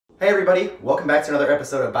Hey everybody, welcome back to another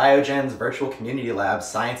episode of Biogen's Virtual Community Lab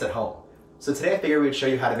Science at Home. So today I figured we would show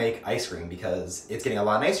you how to make ice cream because it's getting a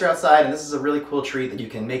lot nicer outside and this is a really cool treat that you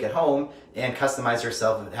can make at home and customize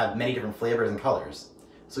yourself and have many different flavors and colors.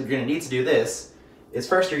 So what you're going to need to do this is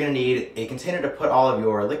first you're going to need a container to put all of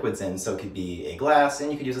your liquids in, so it could be a glass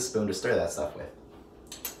and you could use a spoon to stir that stuff with.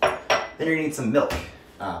 Then you're going to need some milk.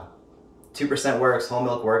 2% works, whole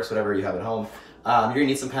milk works, whatever you have at home. You're going to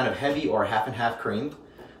need some kind of heavy or half and half cream.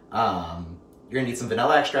 You're gonna need some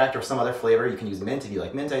vanilla extract or some other flavor. You can use mint if you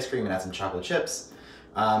like mint ice cream and add some chocolate chips,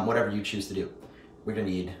 whatever you choose to do. We're gonna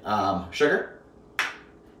need sugar,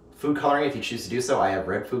 food coloring if you choose to do so. I have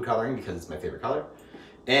red food coloring because it's my favorite color.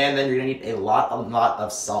 And then you're gonna need a lot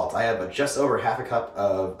of salt. I have just over half a cup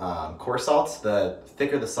of coarse salt. The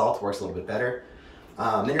thicker the salt works a little bit better.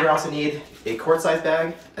 Then you're gonna also need a quart-sized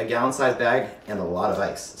bag, a gallon-sized bag, and a lot of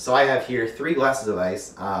ice. So I have here 3 glasses of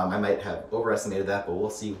ice. I might have overestimated that, but we'll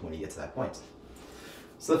see when we get to that point.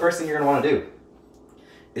 So the first thing you're gonna wanna do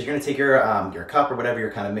is you're gonna take your cup or whatever you're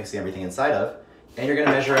kind of mixing everything inside of, and you're gonna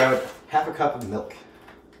measure out half a cup of milk.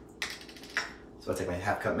 So I'll take my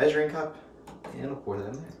half cup measuring cup, and I'll pour that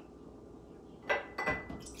in there.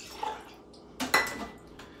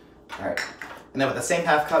 All right, and then with the same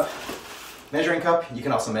half cup measuring cup, you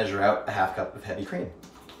can also measure out a half cup of heavy cream.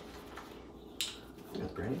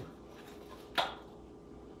 That's pretty.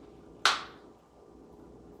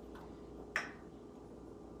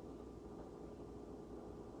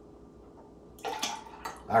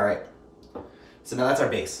 All right, so now that's our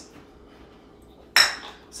base.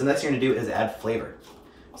 So next you're gonna do is add flavor.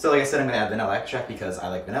 So like I said, I'm gonna add vanilla extract because I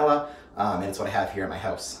like vanilla, and it's what I have here at my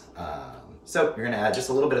house. So you're gonna add just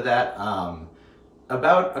a little bit of that.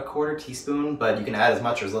 About a 1/4 teaspoon, but you can add as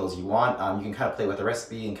much or as little as you want. You can kind of play with the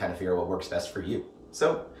recipe and kind of figure out what works best for you.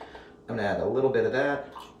 So I'm gonna add a little bit of that.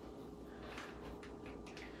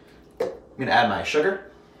 I'm gonna add my sugar,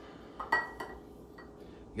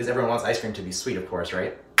 because everyone wants ice cream to be sweet, of course,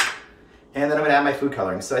 right? And then I'm gonna add my food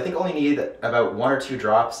coloring. So I think only need about 1 or 2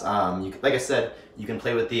 drops. Like I said, you can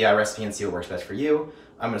play with the recipe and see what works best for you.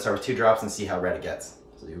 I'm gonna start with 2 drops and see how red it gets.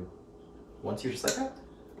 So do 1, 2, just like that.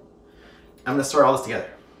 I'm gonna stir all this together.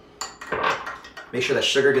 Make sure that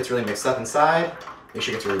sugar gets really mixed up inside. Make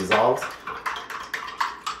sure it gets really dissolved.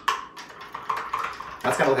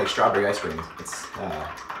 That's kind of like strawberry ice cream. It's an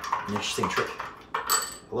interesting trick.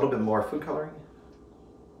 A little bit more food coloring.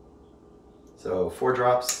 So 4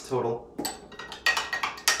 drops total.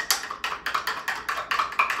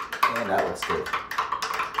 And that looks good.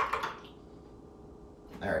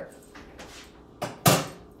 All right.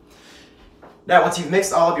 Now, once you've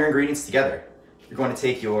mixed all of your ingredients together, you're going to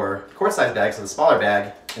take your quart-sized bag, so the smaller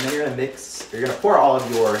bag, and then you're going to pour all of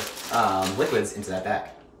your liquids into that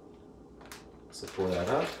bag. So pour that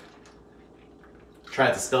up. Try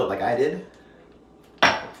not to spill it like I did.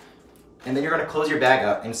 And then you're going to close your bag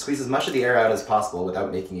up and squeeze as much of the air out as possible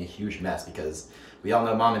without making a huge mess, because we all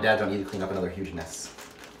know mom and dad don't need to clean up another huge mess.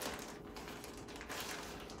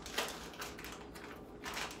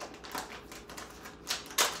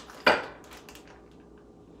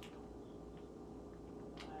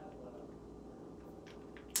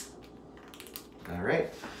 All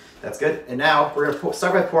right, that's good. And now we're gonna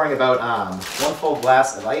start by pouring about 1 full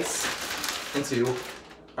glass of ice into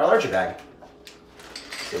our larger bag.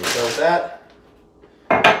 So we'll go with that.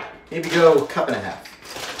 Maybe go 1.5 cups.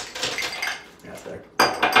 That's better.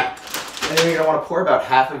 And then you're gonna wanna pour about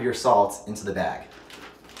half of your salt into the bag.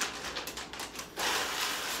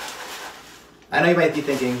 I know you might be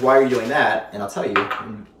thinking, why are you doing that? And I'll tell you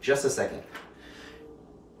in just a second.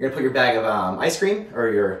 You're gonna put your bag of ice cream, or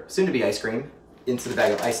your soon-to-be ice cream, into the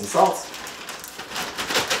bag of ice and salt.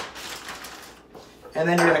 And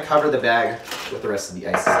then you're going to cover the bag with the rest of the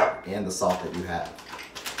ice and the salt that you have.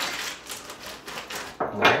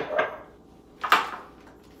 Alright.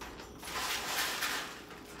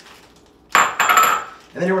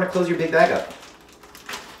 And then you're going to close your big bag up.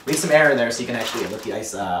 Leave some air in there so you can actually let the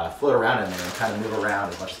ice float around in there and kind of move around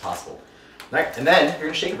as much as possible. Alright, and then you're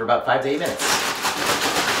going to shake it for about 5 to 8 minutes.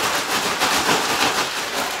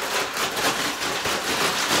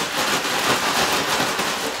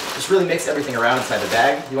 Really mix everything around inside the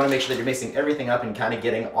bag. You want to make sure that you're mixing everything up and kind of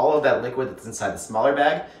getting all of that liquid that's inside the smaller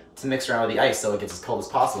bag to mix around with the ice so it gets as cold as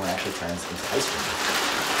possible and actually turns into ice cream.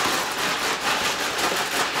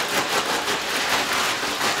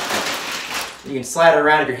 You can slide it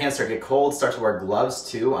around if your hands start to get cold. Start to wear gloves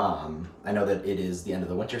too. I know that it is the end of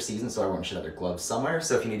the winter season, so everyone should have their gloves somewhere.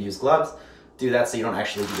 So if you need to use gloves, do that so you don't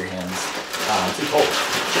actually get your hands too cold.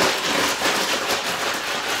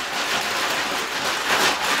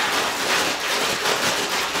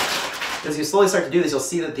 as you slowly start to do this, you'll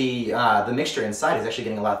see that the mixture inside is actually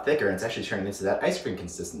getting a lot thicker, and it's actually turning into that ice cream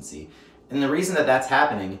consistency. And the reason that that's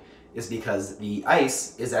happening is because the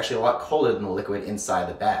ice is actually a lot colder than the liquid inside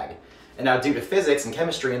the bag. And now, due to physics and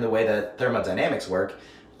chemistry and the way that thermodynamics work,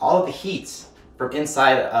 all of the heat from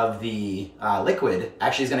inside of the liquid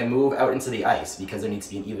actually is going to move out into the ice because there needs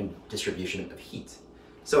to be an even distribution of heat.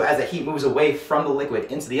 So as the heat moves away from the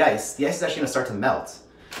liquid into the ice is actually going to start to melt.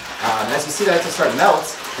 And as you see that it's going to start to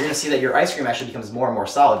melt, you're going to see that your ice cream actually becomes more and more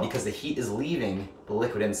solid because the heat is leaving the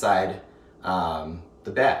liquid inside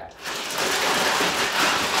the bag.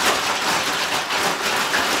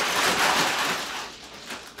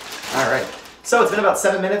 Alright, so it's been about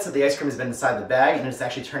 7 minutes that the ice cream has been inside the bag, and it's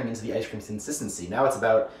actually turning into the ice cream consistency. Now it's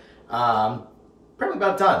about, probably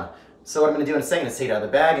about done. So what I'm going to do in a second is take it out of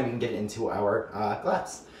the bag and we can get it into our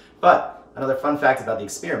glass. But another fun fact about the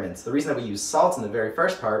experiments, the reason that we use salt in the very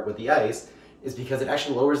first part with the ice is because it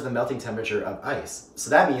actually lowers the melting temperature of ice. So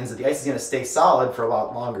that means that the ice is going to stay solid for a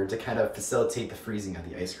lot longer to kind of facilitate the freezing of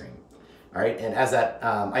the ice cream. Alright, and as that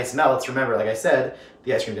ice melts, remember, like I said,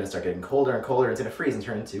 the ice cream is going to start getting colder and colder, and it's going to freeze and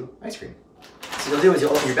turn into ice cream. So what you'll do is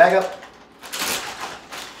you'll open your bag up,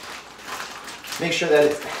 make sure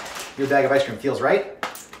that your bag of ice cream feels right.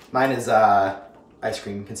 Mine is ice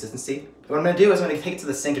cream consistency. What I'm going to do is I'm going to take it to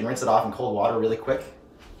the sink and rinse it off in cold water really quick.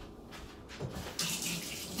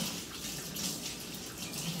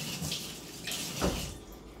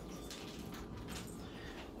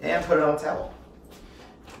 And put it on a towel.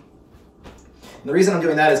 And the reason I'm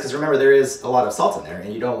doing that is because remember there is a lot of salt in there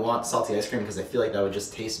and you don't want salty ice cream because I feel like that would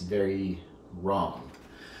just taste very wrong.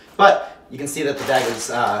 But you can see that the bag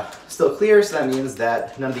is still clear, so that means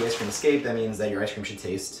that none of the ice cream escaped. That means that your ice cream should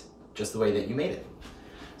taste just the way that you made it.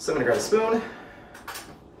 So I'm going to grab a spoon,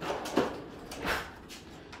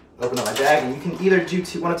 open up my bag, and you can either do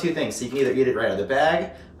one of two things. So you can either eat it right out of the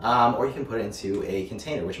bag, or you can put it into a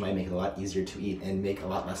container, which might make it a lot easier to eat and make a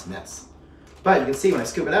lot less mess. But you can see when I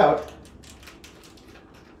scoop it out,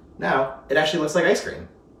 now it actually looks like ice cream,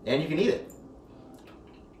 and you can eat it.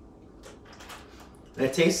 And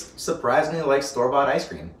it tastes surprisingly like store-bought ice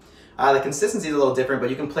cream. The consistency is a little different, but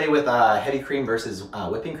you can play with heavy cream versus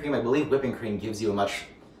whipping cream. I believe whipping cream gives you a much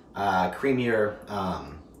creamier,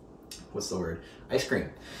 what's the word? Ice cream.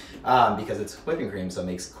 Because it's whipping cream, so it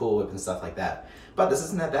makes Cool Whip and stuff like that. But this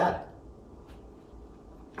isn't that bad.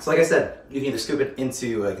 So like I said, you can either scoop it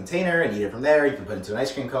into a container and eat it from there, you can put it into an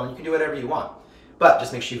ice cream cone, you can do whatever you want. But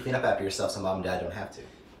just make sure you clean up after yourself so mom and dad don't have to.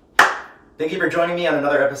 Thank you for joining me on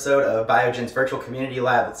another episode of Biogen's Virtual Community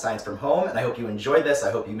Lab with Science from Home, and I hope you enjoyed this. I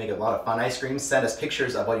hope you make a lot of fun ice cream. Send us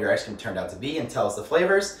pictures of what your ice cream turned out to be and tell us the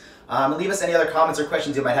flavors. And leave us any other comments or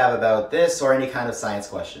questions you might have about this or any kind of science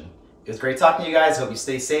question. It was great talking to you guys. Hope you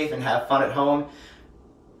stay safe and have fun at home.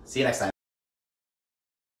 See you next time.